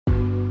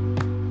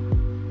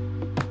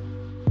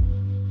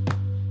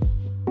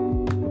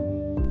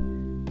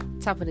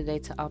Top of the day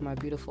to all my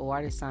beautiful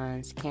water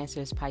signs,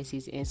 Cancers,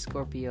 Pisces, and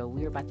Scorpio.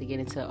 We're about to get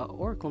into an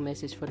oracle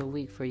message for the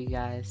week for you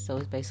guys. So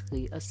it's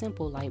basically a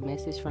simple light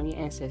message from your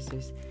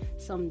ancestors.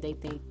 Something they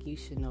think you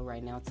should know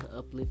right now to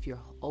uplift your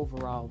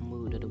overall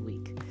mood of the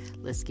week.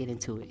 Let's get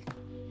into it.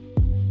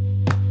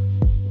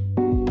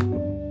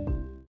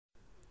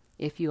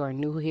 If you are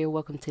new here,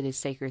 welcome to this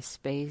sacred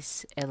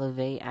space,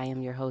 Elevate. I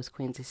am your host,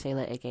 Queen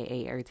Tashayla,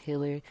 aka Earth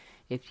Healer.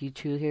 If you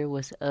true here,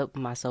 what's up,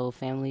 my soul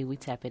family? We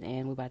tapping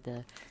in. We're about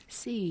to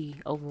see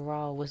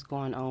overall what's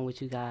going on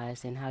with you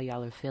guys and how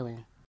y'all are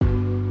feeling.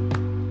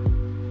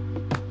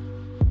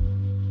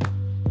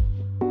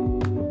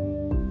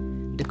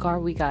 The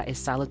card we got is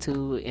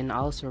solitude, and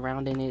all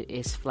surrounding it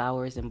is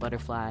flowers and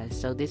butterflies.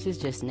 So this is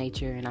just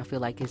nature, and I feel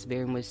like it's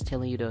very much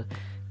telling you to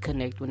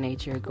connect with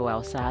nature, go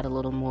outside a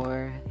little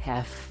more,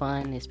 have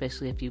fun,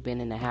 especially if you've been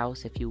in the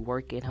house, if you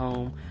work at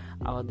home,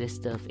 all this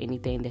stuff,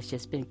 anything that's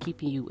just been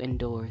keeping you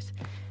indoors.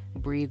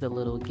 Breathe a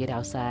little, get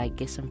outside,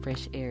 get some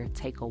fresh air,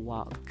 take a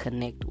walk,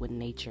 connect with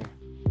nature.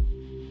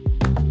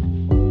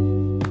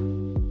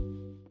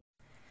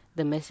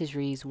 The message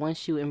reads,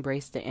 once you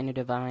embrace the inner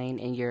divine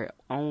and your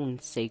own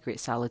sacred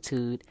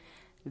solitude,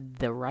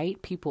 the right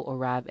people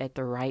arrive at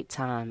the right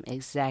time,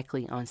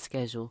 exactly on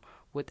schedule,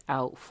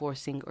 without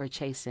forcing or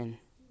chasing.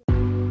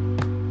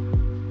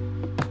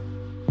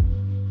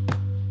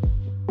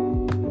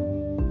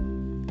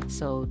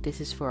 So this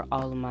is for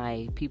all of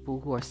my people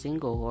who are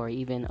single or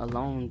even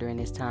alone during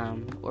this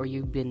time, or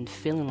you've been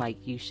feeling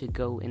like you should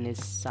go in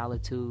this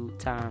solitude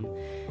time.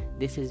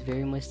 This is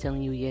very much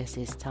telling you, yes,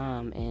 it's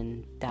time,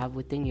 and dive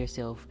within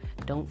yourself.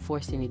 Don't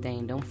force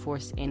anything. Don't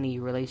force any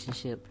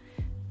relationship.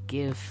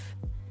 Give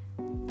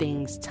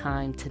things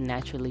time to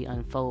naturally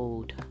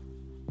unfold.